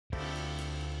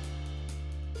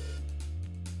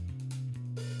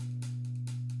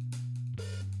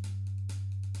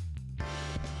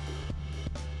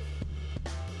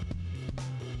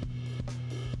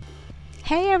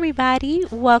Hey everybody,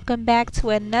 welcome back to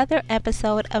another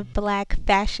episode of Black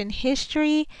Fashion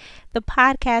History, the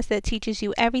podcast that teaches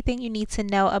you everything you need to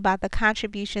know about the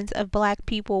contributions of Black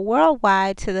people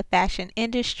worldwide to the fashion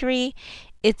industry.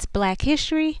 It's Black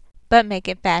history, but make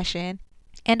it fashion.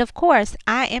 And of course,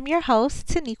 I am your host,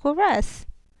 Taniqua Russ.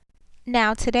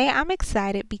 Now, today I'm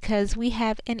excited because we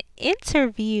have an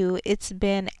interview. It's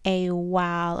been a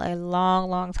while, a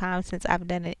long time since I've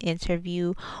done an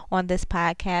interview on this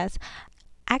podcast.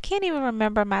 I can't even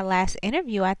remember my last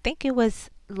interview. I think it was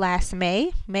last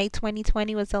May. May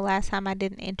 2020 was the last time I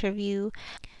did an interview.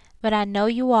 But I know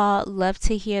you all love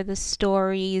to hear the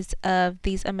stories of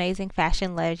these amazing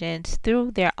fashion legends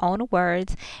through their own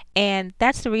words. And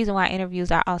that's the reason why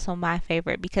interviews are also my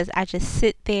favorite, because I just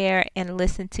sit there and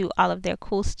listen to all of their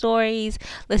cool stories,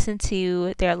 listen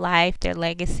to their life, their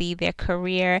legacy, their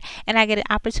career, and I get an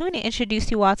opportunity to introduce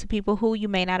you all to people who you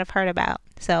may not have heard about.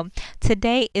 So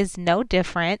today is no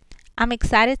different. I'm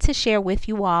excited to share with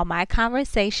you all my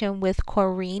conversation with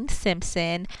Corinne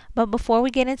Simpson. But before we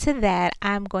get into that,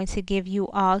 I'm going to give you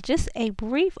all just a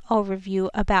brief overview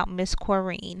about Miss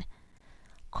Corinne.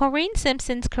 Corinne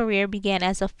Simpson's career began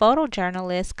as a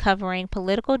photojournalist covering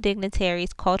political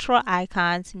dignitaries, cultural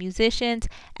icons, musicians,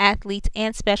 athletes,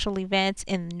 and special events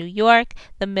in New York,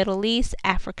 the Middle East,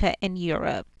 Africa, and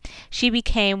Europe. She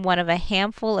became one of a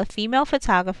handful of female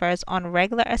photographers on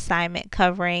regular assignment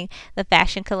covering the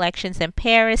fashion collections in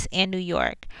Paris and New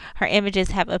York. Her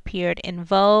images have appeared in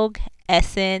Vogue,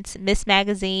 Essence, Miss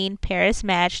Magazine, Paris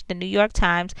Match, the New York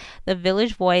Times, the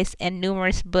Village Voice, and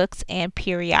numerous books and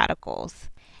periodicals.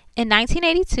 In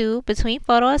 1982, between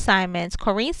photo assignments,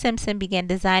 Corinne Simpson began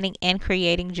designing and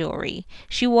creating jewelry.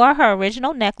 She wore her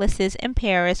original necklaces in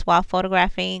Paris while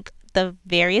photographing the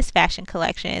various fashion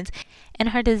collections, and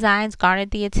her designs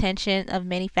garnered the attention of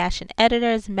many fashion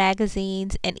editors,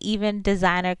 magazines, and even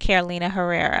designer Carolina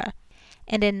Herrera.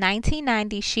 And in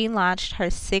 1990, she launched her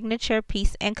signature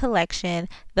piece and collection,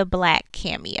 the Black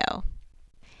Cameo.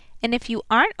 And if you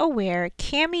aren't aware,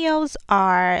 cameos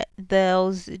are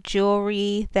those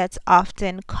jewelry that's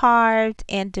often carved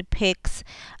and depicts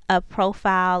a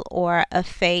profile or a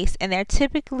face, and they're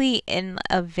typically in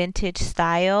a vintage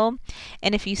style.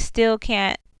 And if you still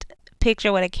can't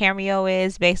picture what a cameo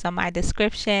is based on my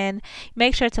description,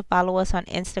 make sure to follow us on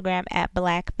Instagram at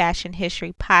Black Fashion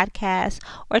History Podcast,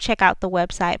 or check out the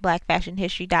website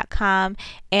blackfashionhistory.com,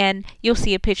 and you'll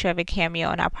see a picture of a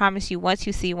cameo. And I promise you, once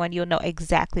you see one, you'll know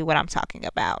exactly what I'm talking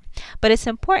about. But it's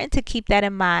important to keep that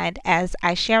in mind as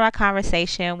I share my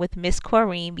conversation with Miss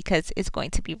Corinne, because it's going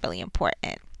to be really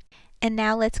important. And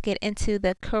now let's get into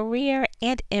the career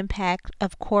and impact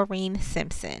of Corinne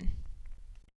Simpson.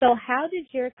 So how did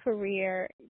your career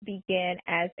begin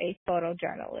as a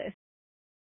photojournalist?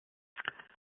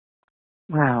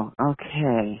 Wow,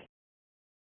 okay.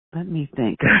 Let me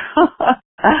think.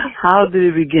 How did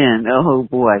it begin? Oh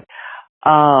boy.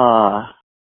 Well,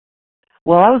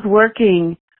 I was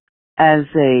working as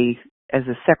a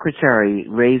secretary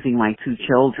raising my two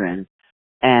children,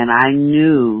 and I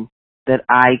knew that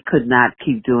I could not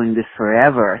keep doing this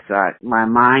forever. So my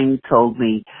mind told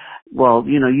me, well,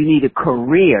 you need a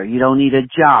career. You don't need a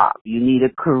job. You need a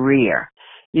career.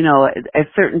 At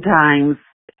certain times,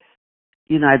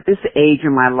 at this age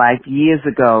in my life, years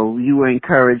ago, you were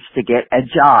encouraged to get a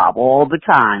job all the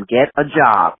time. Get a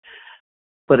job.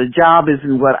 But a job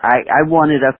isn't what I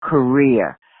wanted a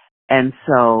career. And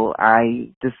so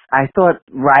I thought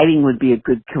writing would be a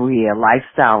good career,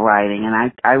 lifestyle writing.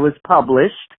 And I was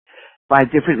published by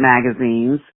different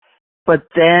magazines. But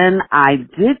then I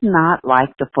did not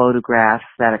like the photographs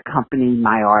that accompanied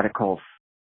my articles.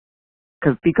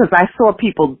 Because I saw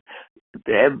people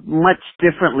much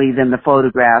differently than the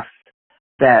photographs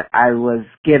that I was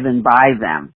given by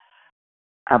them,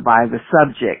 by the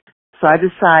subject. So I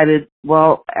decided,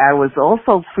 well, I was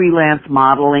also freelance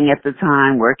modeling at the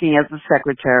time, working as a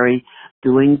secretary,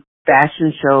 doing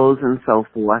fashion shows and so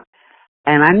forth.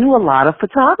 And I knew a lot of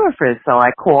photographers, so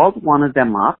I called one of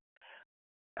them up,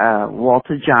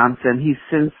 Walter Johnson. He's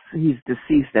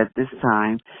deceased at this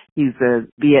time. He's a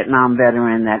Vietnam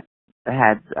veteran that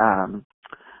had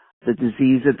the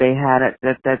disease that they had at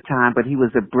that time, but he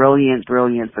was a brilliant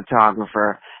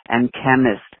photographer and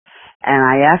chemist. And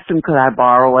I asked him, could I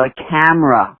borrow a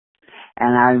camera?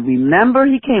 And I remember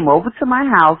he came over to my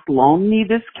house, loaned me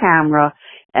this camera,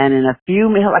 and in a few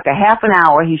minutes, like a half an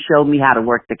hour, he showed me how to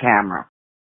work the camera.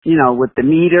 With the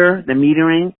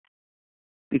metering,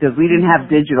 because we didn't have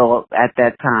digital at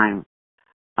that time.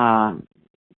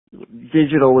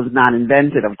 Digital was not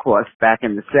invented, of course, back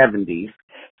in the 70s.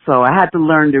 So I had to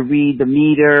learn to read the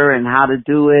meter and how to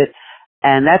do it.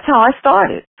 And that's how I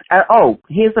started.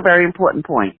 Here's a very important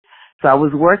point. So I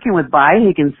was working with Vi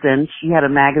Higginson. She had a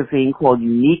magazine called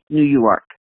Unique New York.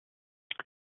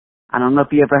 I don't know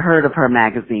if you ever heard of her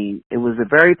magazine. It was a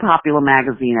very popular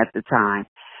magazine at the time.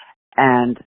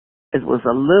 And it was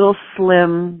a little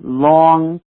slim,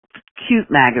 long, cute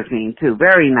magazine too.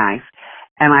 Very nice.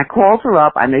 And I called her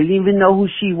up. I didn't even know who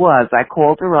she was. I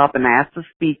called her up and asked to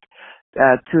speak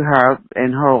to her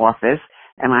in her office.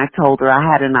 And I told her I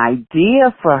had an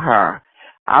idea for her.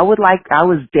 I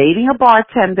was dating a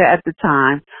bartender at the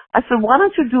time. I said, why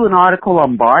don't you do an article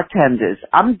on bartenders?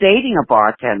 I'm dating a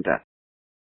bartender.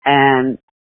 And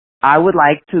I would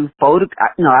like to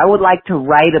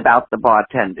write about the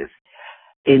bartenders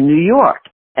in New York.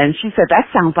 And she said, that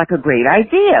sounds like a great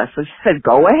idea. So she said,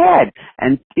 go ahead.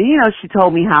 And, she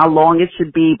told me how long it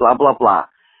should be, blah, blah, blah.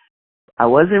 I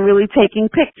wasn't really taking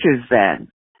pictures then.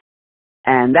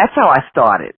 And that's how I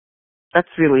started. That's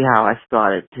really how I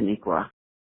started, Taniqua.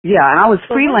 Yeah, and I was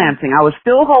freelancing. I was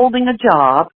still holding a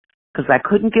job because I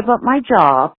couldn't give up my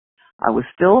job. I was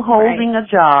still holding a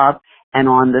job. And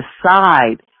on the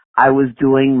side, I was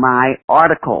doing my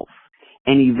articles.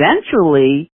 And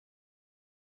eventually,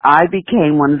 I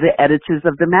became one of the editors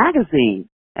of the magazine.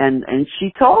 And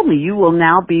she told me, you will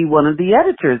now be one of the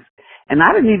editors. And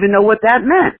I didn't even know what that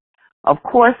meant. Of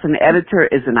course, an editor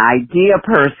is an idea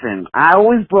person. I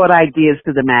always brought ideas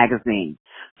to the magazine.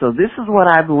 So this is what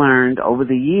I've learned over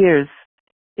the years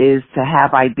is to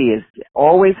have ideas.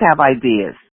 Always have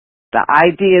ideas. The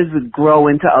ideas would grow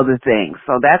into other things.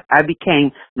 So that I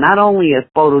became not only a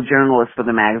photojournalist for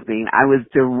the magazine, I was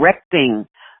directing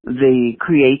the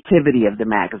creativity of the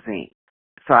magazine.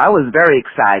 So I was very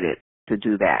excited to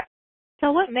do that.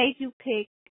 So what made you pick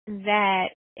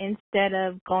that instead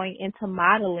of going into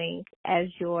modeling as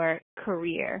your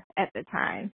career at the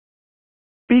time?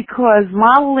 Because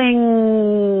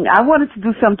modeling, I wanted to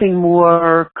do something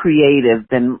more creative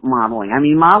than modeling. I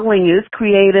mean, modeling is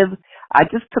creative. I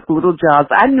just took little jobs.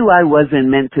 I knew I wasn't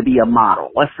meant to be a model.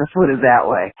 Let's just put it that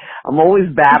way. I'm always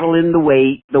battling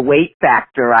the weight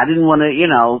factor. I didn't want to,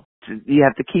 you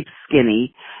have to keep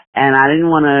skinny. And I didn't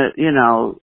want to,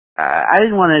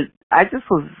 I just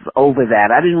was over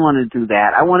that. I didn't want to do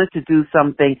that. I wanted to do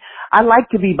something. I like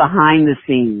to be behind the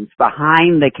scenes,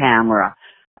 behind the camera.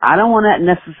 I don't want to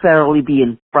necessarily be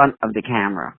in front of the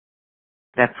camera.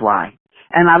 That's why.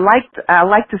 And I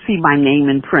like to see my name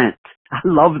in print. I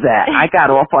love that. I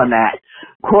got off on that.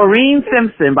 Corrine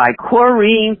Simpson by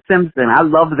Corrine Simpson. I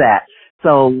love that.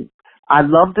 So I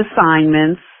loved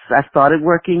assignments. I started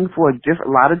working for a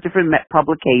lot of different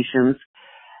publications.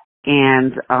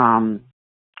 And,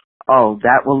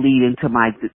 that will lead into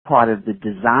my part of the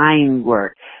design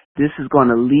work. This is going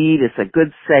to lead, it's a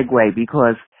good segue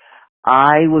because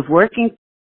I was working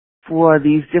for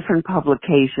these different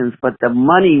publications, but the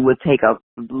money would take a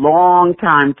long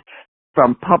time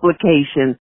from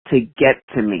publication to get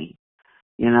to me.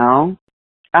 I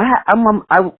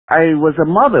was a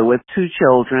mother with 2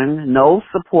 children, no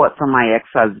support from my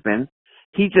ex-husband.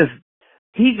 He just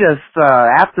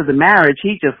after the marriage,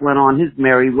 he just went on his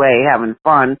merry way, having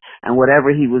fun and whatever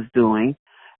he was doing.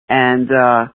 And,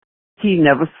 he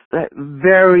never,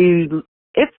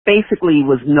 it basically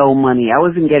was no money. I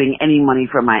wasn't getting any money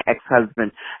from my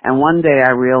ex-husband. And one day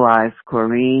I realized,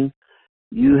 Corrine,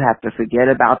 you have to forget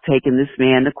about taking this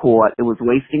man to court. It was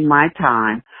wasting my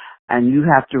time. And you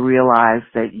have to realize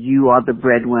that you are the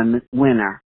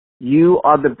breadwinner. You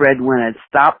are the breadwinner.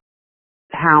 Stop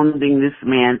hounding this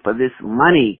man for this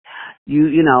money.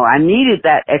 I needed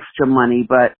that extra money,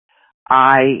 but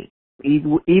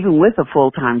even with a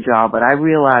full-time job, but I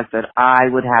realized that I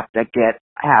would have to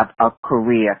have a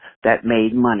career that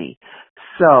made money.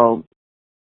 So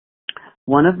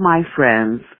one of my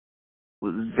friends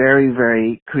was very,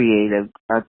 very creative,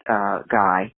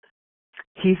 guy.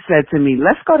 He said to me,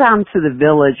 let's go down to the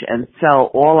village and sell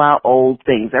all our old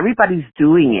things. Everybody's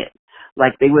doing it.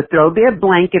 Like they would throw their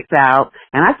blankets out.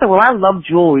 And I said, well, I love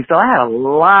jewelry. So I had a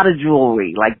lot of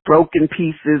jewelry, like broken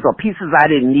pieces or pieces I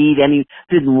didn't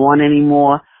want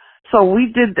anymore. So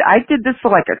I did this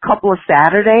for like a couple of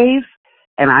Saturdays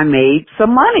and I made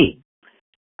some money.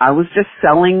 I was just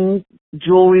selling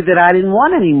jewelry that I didn't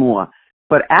want anymore.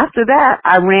 But after that,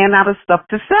 I ran out of stuff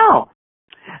to sell.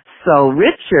 So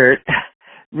Richard,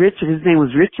 his name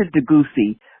was Richard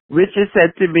DeGucci. Richard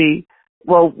said to me,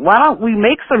 well, why don't we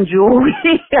make some jewelry?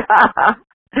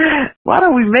 Why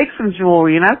don't we make some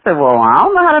jewelry? And I said, well, I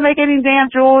don't know how to make any damn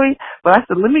jewelry. But I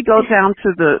said, let me go down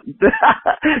to the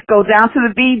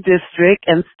bead district.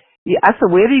 And I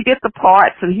said, where do you get the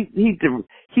parts? And he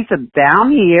said, down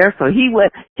here. So he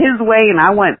went his way and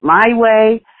I went my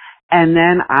way. And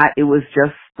then it was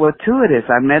just fortuitous.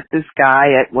 I met this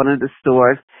guy at one of the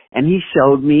stores, and he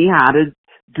showed me how to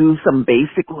do some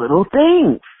basic little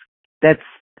things.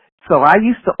 So I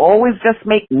used to always just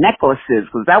make necklaces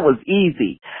because that was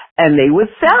easy. And they would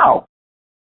sell.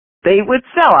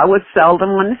 I would sell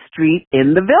them on the street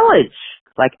in the village,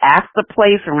 like Astor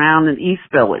Place around in East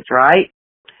Village, right?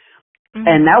 Mm-hmm.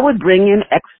 And that would bring in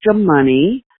extra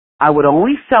money. I would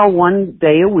only sell one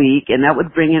day a week, and that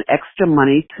would bring in extra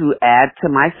money to add to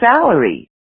my salary.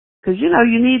 Because, you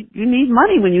need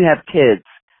money when you have kids.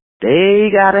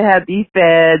 They gotta be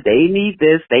fed. They need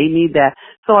this. They need that.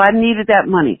 So I needed that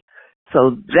money.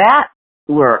 So that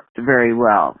worked very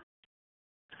well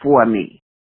for me.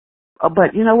 Oh,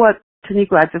 but you know what,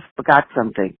 Taniqua, I just forgot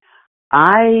something.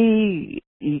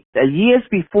 Years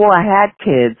before I had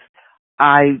kids,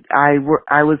 I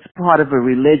was part of a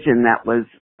religion that was,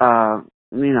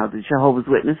 the Jehovah's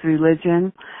Witness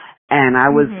religion. And I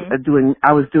was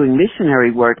doing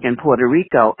missionary work in Puerto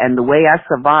Rico. And the way I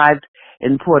survived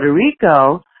in Puerto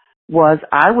Rico was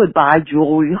I would buy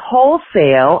jewelry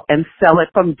wholesale and sell it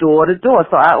from door to door.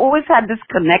 So I always had this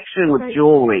connection with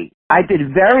jewelry. I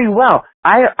did very well.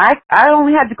 I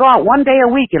only had to go out one day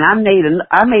a week, and I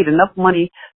made enough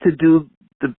money to do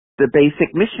the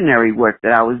basic missionary work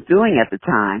that I was doing at the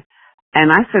time.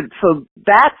 And I said, so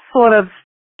that sort of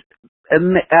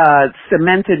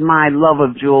cemented my love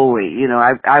of jewelry.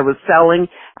 I was selling.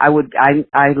 I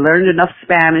learned enough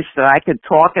Spanish that I could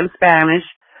talk in Spanish,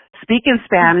 speak in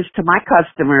Spanish to my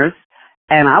customers,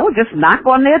 and I would just knock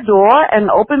on their door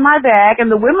and open my bag, and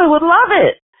the women would love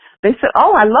it. They said,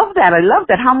 "Oh, I love that. I love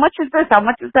that. How much is this? How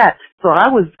much is that?" So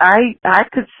I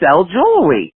could sell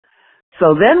jewelry.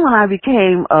 So then when I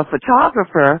became a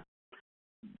photographer,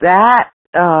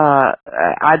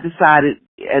 I decided,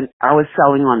 and I was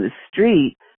selling on the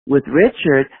street with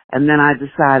Richard, and then I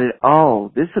decided,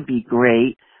 oh, this would be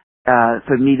great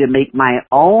for me to make my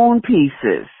own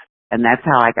pieces, and that's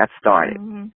how I got started.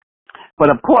 Mm-hmm. But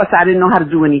of course, I didn't know how to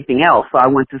do anything else, so I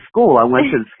went to school. I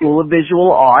went to the School of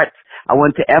Visual Arts. I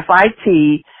went to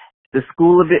FIT, the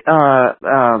School of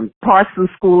Parsons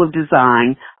School of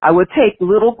Design. I would take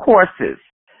little courses.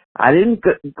 I didn't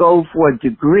go for a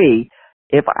degree.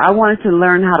 If I wanted to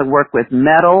learn how to work with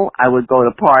metal, I would go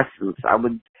to Parsons.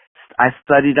 I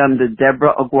studied under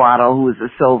Deborah Aguado, who is a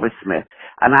silversmith,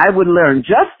 and I would learn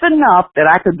just enough that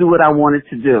I could do what I wanted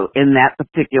to do in that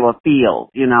particular field,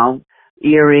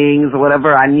 earrings or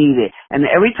whatever I needed. And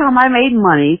every time I made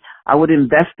money, I would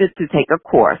invest it to take a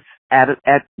course at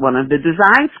one of the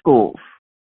design schools.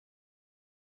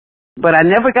 But I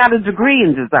never got a degree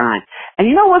in design. And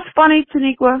you know what's funny,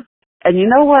 Taniqua? And you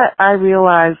know what I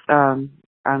realized?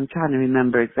 I'm trying to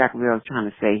remember exactly what I was trying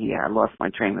to say here. I lost my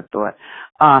train of thought.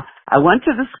 I went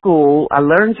to the school. I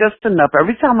learned just enough.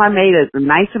 Every time I made a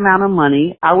nice amount of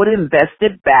money, I would invest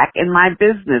it back in my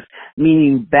business,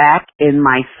 meaning back in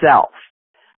myself.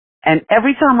 And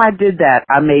every time I did that,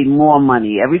 I made more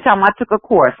money. Every time I took a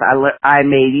course, I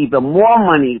made even more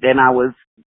money than I was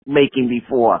making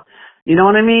before. You know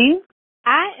what I mean?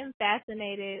 I am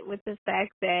fascinated with the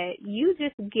fact that you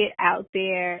just get out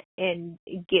there and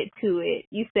get to it.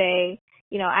 You say,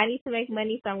 I need to make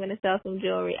money, so I'm going to sell some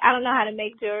jewelry. I don't know how to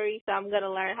make jewelry, so I'm going to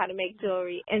learn how to make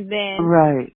jewelry. And then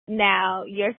now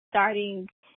you're starting,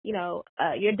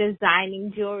 you're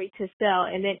designing jewelry to sell.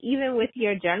 And then even with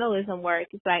your journalism work,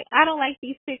 it's like, I don't like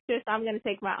these pictures, so I'm going to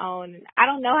take my own. I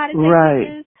don't know how to take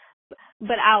pictures,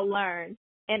 but I'll learn.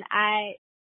 And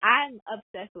I'm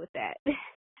obsessed with that.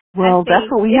 Well, that's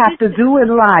what we have to do in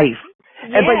life.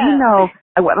 Yeah.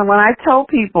 But when I tell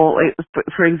people,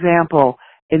 for example,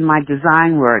 in my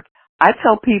design work, I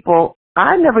tell people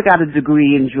I never got a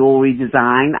degree in jewelry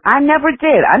design. I never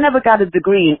did. I never got a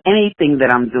degree in anything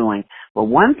that I'm doing. But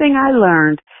one thing I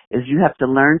learned is you have to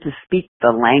learn to speak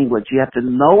the language. You have to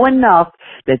know enough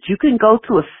that you can go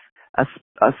to a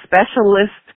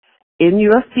specialist in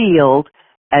your field,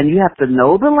 and you have to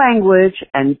know the language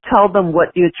and tell them what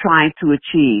you're trying to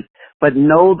achieve, but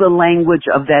know the language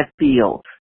of that field.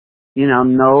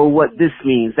 Know what this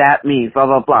means, that means, blah,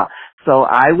 blah, blah. So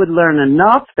I would learn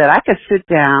enough that I could sit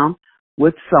down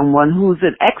with someone who's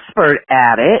an expert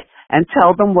at it and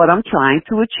tell them what I'm trying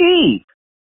to achieve.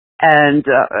 And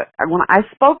when I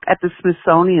spoke at the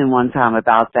Smithsonian one time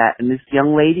about that, and this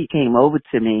young lady came over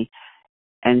to me,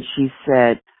 and she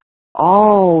said,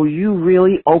 "Oh, you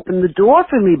really opened the door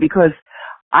for me, because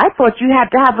I thought you had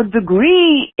to have a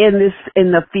degree in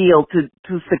the field to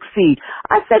succeed."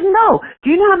 I said, "No. Do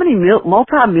you know how many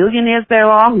multimillionaires there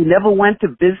are who never went to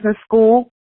business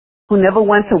school, who never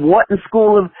went to Wharton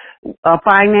School of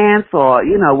Finance or,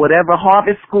 whatever,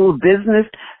 Harvard School of Business?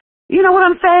 You know what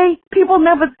I'm saying? People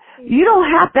never, you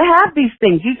don't have to have these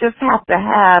things. You just have to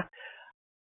have,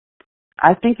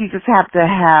 I think you just have to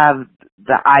have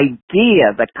the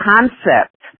idea, the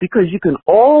concept, because you can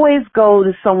always go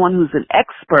to someone who's an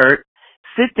expert,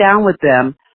 sit down with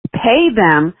them, pay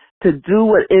them to do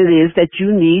what it is that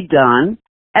you need done,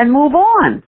 and move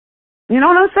on. You know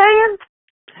what I'm saying?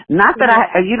 Not that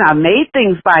I made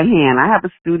things by hand. I have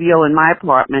a studio in my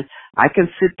apartment. I can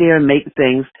sit there and make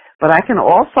things, but I can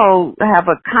also have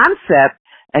a concept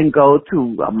and go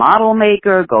to a model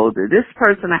maker, go to this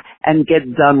person, and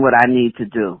get done what I need to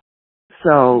do.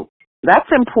 So that's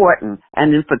important.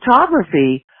 And in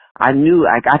photography, I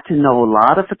got to know a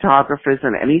lot of photographers,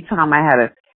 and anytime I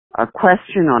had a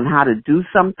question on how to do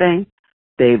something,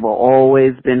 they've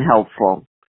always been helpful.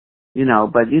 You know,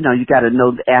 but you got to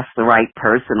ask the right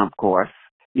person, of course.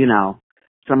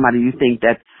 Somebody you think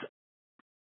that's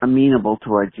amenable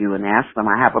towards you, and ask them,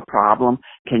 I have a problem.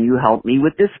 Can you help me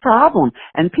with this problem?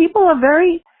 And people are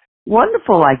very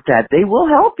wonderful like that. They will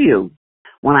help you.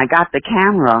 When I got the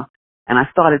camera and I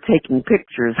started taking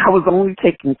pictures, I was only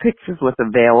taking pictures with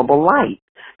available light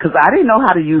because I didn't know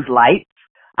how to use lights.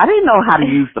 I didn't know how to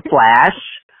use the flash.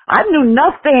 I knew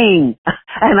nothing.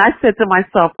 And I said to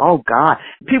myself, oh, God,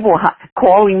 people were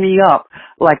calling me up.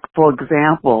 Like, for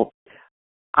example,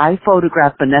 I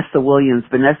photographed Vanessa Williams.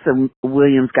 Vanessa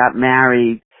Williams got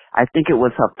married. I think it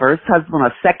was her first husband,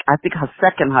 I think her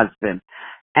second husband.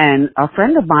 And a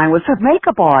friend of mine was her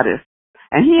makeup artist.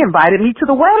 And he invited me to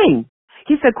the wedding.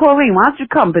 He said, Corrine, why don't you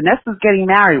come? Vanessa's getting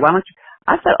married. Why don't you?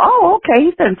 I said, oh, okay.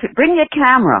 He said, bring your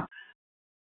camera.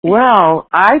 Well,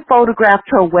 I photographed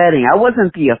her wedding. I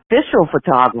wasn't the official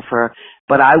photographer,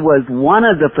 but I was one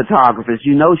of the photographers.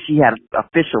 She had an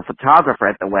official photographer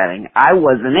at the wedding. I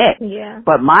wasn't it. Yeah.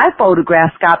 But my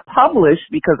photographs got published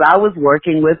because I was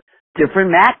working with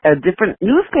different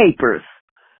newspapers.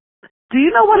 Do you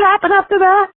know what happened after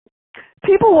that?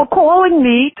 People were calling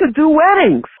me to do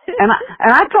weddings. And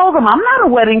I told them, I'm not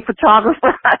a wedding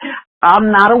photographer.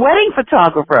 I'm not a wedding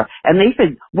photographer. And they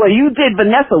said, well, you did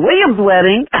Vanessa Williams'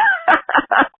 wedding.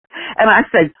 And I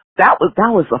said, that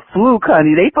was a fluke,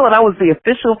 honey. They thought I was the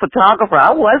official photographer.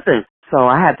 I wasn't. So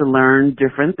I had to learn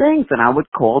different things, and I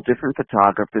would call different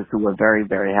photographers who were very,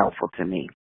 very helpful to me.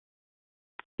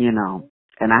 And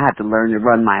I had to learn to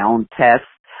run my own tests.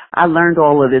 I learned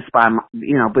all of this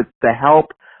with the help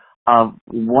of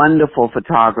wonderful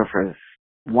photographers.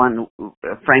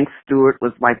 Frank Stewart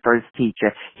was my first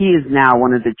teacher. He is now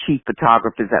one of the chief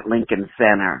photographers at Lincoln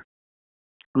Center,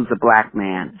 who's a black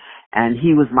man. And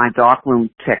he was my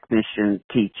darkroom technician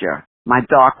teacher, my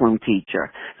darkroom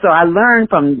teacher. So I learned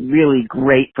from really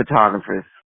great photographers.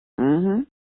 Mm-hmm.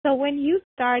 So when you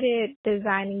started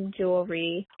designing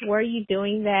jewelry, were you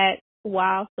doing that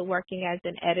while still working as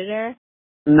an editor?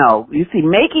 No. You see,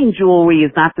 making jewelry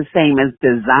is not the same as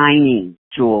designing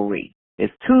jewelry.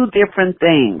 It's two different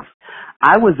things.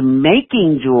 I was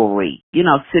making jewelry,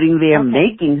 sitting there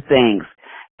making things.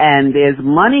 And there's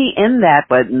money in that,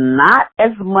 but not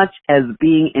as much as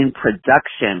being in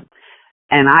production.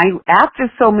 And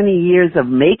after so many years of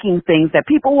making things that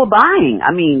people were buying,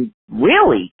 I mean,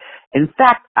 really. In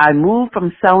fact, I moved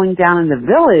from selling down in the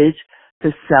Village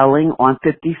to selling on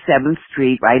 57th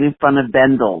Street right in front of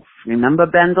Bendel's. Remember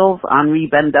Bendel's? Henri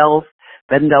Bendel's?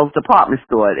 Bendel's department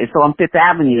store. It's on Fifth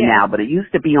Avenue now, but it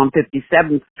used to be on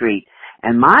 57th Street.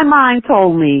 And my mind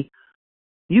told me,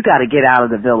 you got to get out of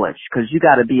the Village because you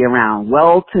got to be around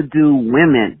well-to-do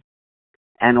women.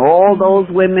 And all those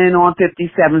women on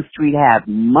 57th Street have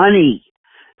money.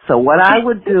 So what I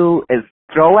would do is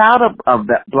throw out a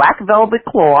black velvet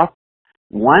cloth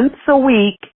once a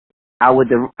week. I would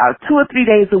 2 or 3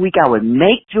 days a week I would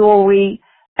make jewelry,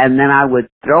 and then I would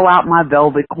throw out my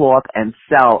velvet cloth and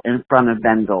sell in front of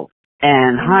Bendel's.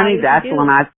 And honey, that's when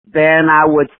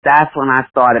I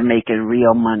started making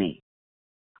real money.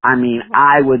 I mean,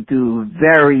 I would do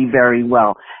very, very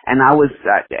well. And I was,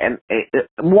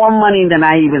 more money than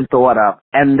I even thought of.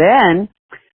 And then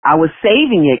I was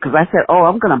saving it because I said, oh,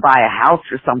 I'm going to buy a house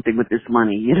or something with this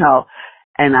money,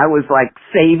 And I was like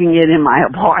saving it in my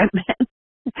apartment,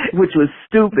 which was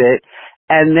stupid.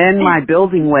 And then my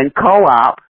building went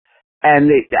co-op,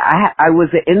 and I was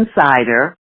an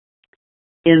insider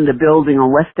in the building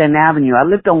on West End Avenue. I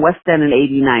lived on West End and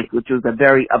 89th, which was a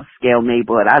very upscale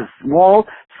neighborhood. I had a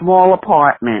small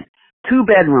apartment, 2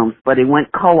 bedrooms, but it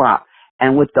went co-op.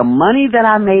 And with the money that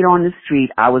I made on the street,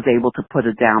 I was able to put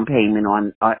a down payment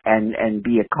on and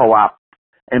be a co-op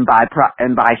and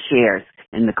buy shares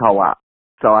in the co-op.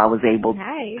 So I was able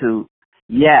to,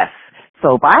 yes.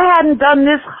 So if I hadn't done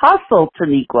this hustle,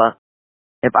 Taniqua,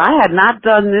 if I had not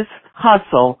done this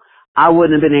hustle, I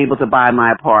wouldn't have been able to buy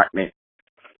my apartment.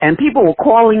 And people were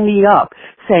calling me up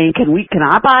saying, can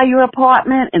I buy your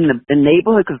apartment in the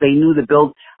neighborhood? Because they knew the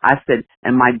build. I said,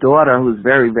 and my daughter, who's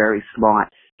very, very smart,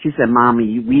 she said,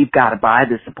 Mommy, we've got to buy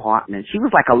this apartment. She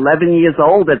was like 11 years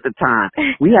old at the time.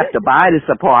 We have to buy this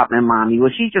apartment, Mommy.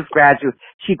 Well, she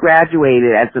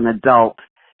graduated as an adult.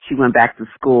 She went back to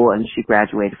school and she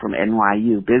graduated from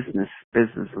NYU business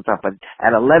and stuff. But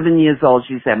at 11 years old,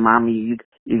 she said, Mommy,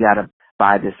 you got to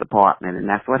buy this apartment. And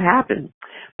that's what happened.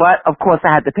 But of course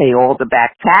I had to pay all the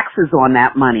back taxes on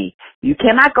that money. You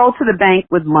cannot go to the bank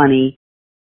with money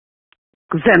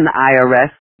because then the IRS,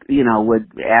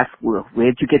 would ask, well,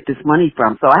 where'd you get this money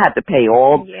from? So I had to pay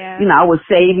I was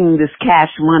saving this cash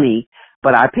money,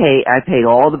 but I paid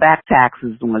all the back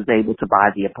taxes and was able to buy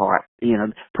the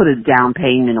apartment, put a down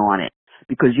payment on it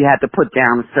because you had to put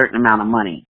down a certain amount of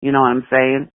money. You know what I'm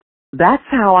saying? That's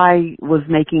how I was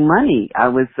making money. I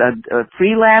was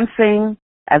freelancing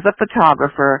as a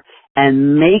photographer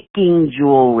and making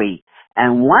jewelry.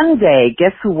 And one day,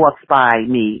 guess who walks by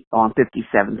me on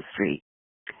 57th Street?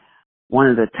 One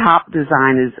of the top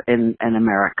designers in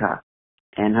America.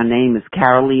 And her name is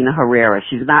Carolina Herrera.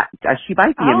 She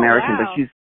might be American, wow. but she's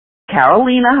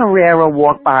Carolina Herrera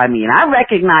walked by me and I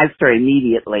recognized her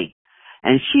immediately.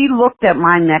 And she looked at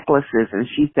my necklaces and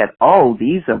she said, oh,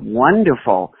 these are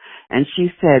wonderful. And she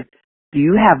said, do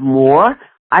you have more?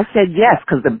 I said yes,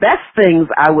 because the best things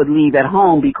I would leave at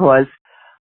home because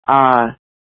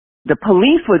the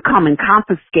police would come and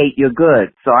confiscate your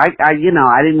goods. So I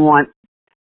didn't want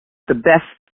the best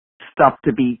stuff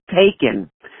to be taken.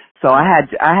 So I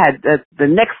had the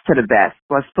next to the best.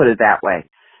 Let's put it that way.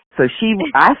 So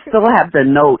I still have the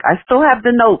note. I still have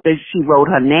the note that she wrote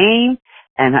her name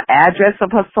and her address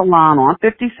of her salon on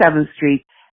 57th Street.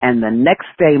 And the next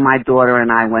day, my daughter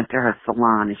and I went to her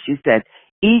salon, and she said,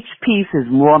 each piece is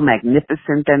more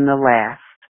magnificent than the last.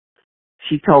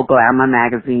 She told Glamour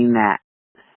magazine that.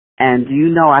 And do you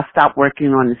know, I stopped working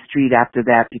on the street after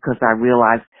that because I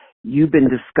realized you've been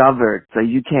discovered, so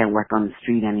you can't work on the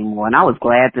street anymore. And I was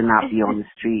glad to not be on the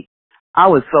street. I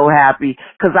was so happy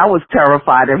because I was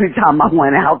terrified every time I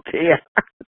went out there.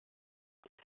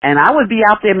 And I would be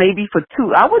out there maybe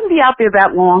I wouldn't be out there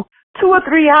that long, 2 or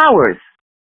 3 hours.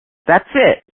 That's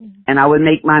it. And I would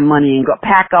make my money and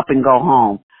pack up and go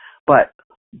home. But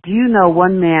do you know,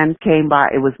 one man came by,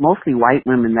 it was mostly white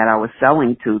women that I was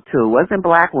selling to too. It wasn't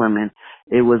black women.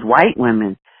 It was white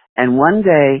women. And one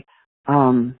day,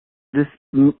 this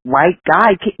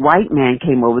white man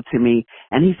came over to me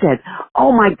and he said,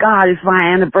 oh my God, it's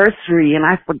my anniversary. And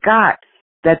I forgot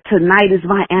that tonight is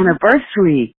my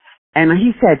anniversary. And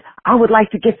he said, I would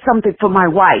like to get something for my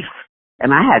wife.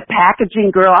 And I had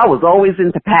packaging, girl. I was always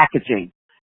into packaging.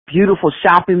 Beautiful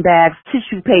shopping bags,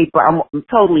 tissue paper. I'm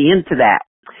totally into that.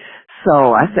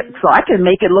 So I said, so I can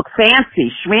make it look fancy,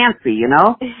 schmancy,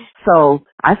 So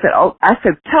I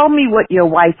said, tell me what your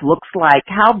wife looks like.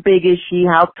 How big is she?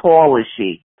 How tall is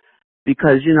she?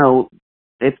 Because,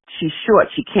 if she's short,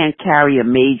 she can't carry a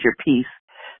major piece.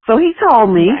 So he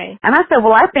told me, right. And I said,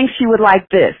 well, I think she would like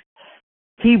this.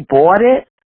 He bought it.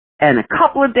 And a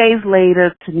couple of days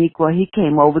later, Taniqua, he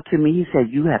came over to me. He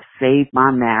said, you have saved my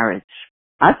marriage.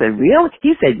 I said, really?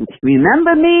 He said,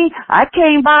 remember me? I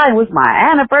came by. It was my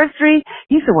anniversary.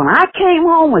 He said, when I came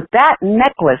home with that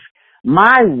necklace,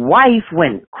 my wife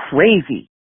went crazy.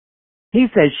 He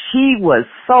said she was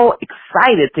so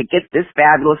excited to get this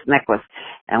fabulous necklace.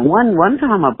 And one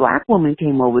time a black woman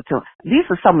came over to, these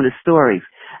are some of the stories.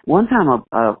 One time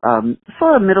a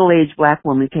sort of middle-aged black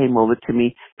woman came over to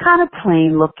me, kind of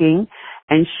plain looking,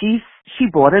 and she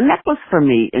bought a necklace for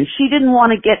me. And she didn't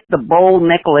want to get the bold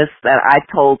necklace that I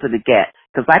told her to get,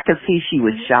 because I could see she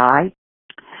was shy.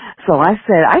 So I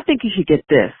said, I think you should get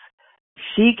this.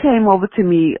 She came over to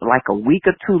me like a week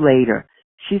or two later.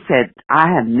 She said,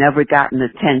 I have never gotten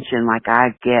attention like I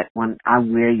get when I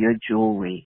wear your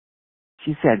jewelry.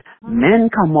 She said, men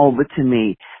come over to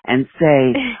me and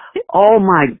say, oh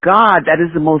my God, that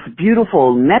is the most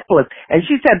beautiful necklace. And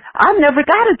she said, I've never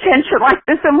got attention like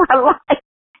this in my life.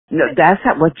 No, that's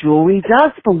what jewelry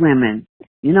does for women.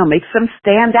 Makes them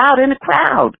stand out in a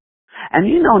crowd. And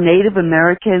Native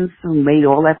Americans who made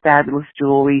all that fabulous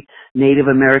jewelry, Native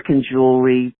American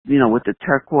jewelry, with the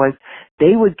turquoise,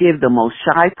 they would give the most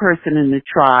shy person in the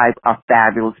tribe a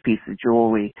fabulous piece of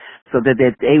jewelry so that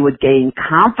they would gain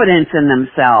confidence in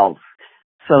themselves.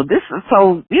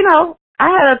 I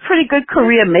had a pretty good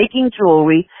career making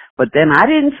jewelry, but then I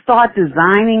didn't start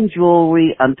designing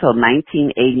jewelry until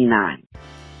 1989.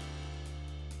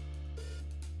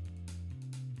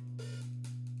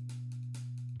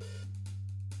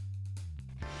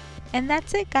 And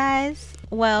that's it, guys.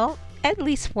 Well, at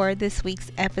least for this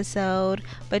week's episode.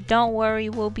 But don't worry,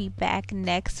 we'll be back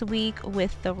next week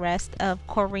with the rest of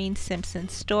Corinne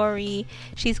Simpson's story.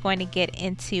 She's going to get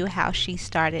into how she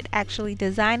started actually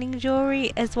designing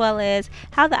jewelry, as well as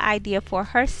how the idea for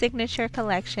her signature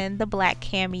collection, the Black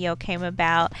Cameo, came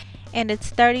about, and its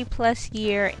 30 plus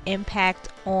year impact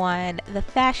on the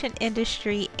fashion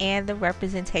industry and the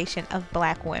representation of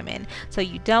Black women. So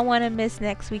you don't want to miss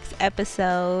next week's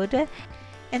episode.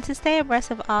 And to stay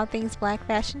abreast of all things Black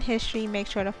fashion history, make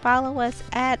sure to follow us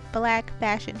at Black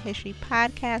Fashion History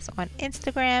Podcast on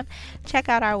Instagram. Check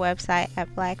out our website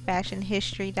at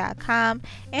blackfashionhistory.com.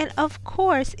 And of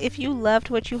course, if you loved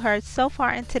what you heard so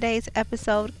far in today's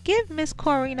episode, give Miss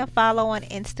Corinne a follow on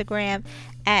Instagram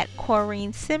at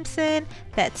Corinne Simpson.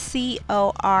 That's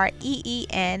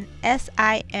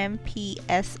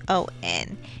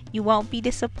COREENSIMPSON. You won't be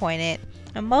disappointed.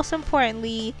 And most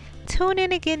importantly, tune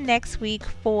in again next week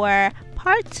for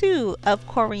part 2 of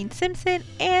Corinne Simpson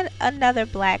and another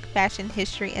Black fashion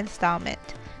history installment.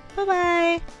 Bye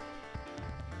bye.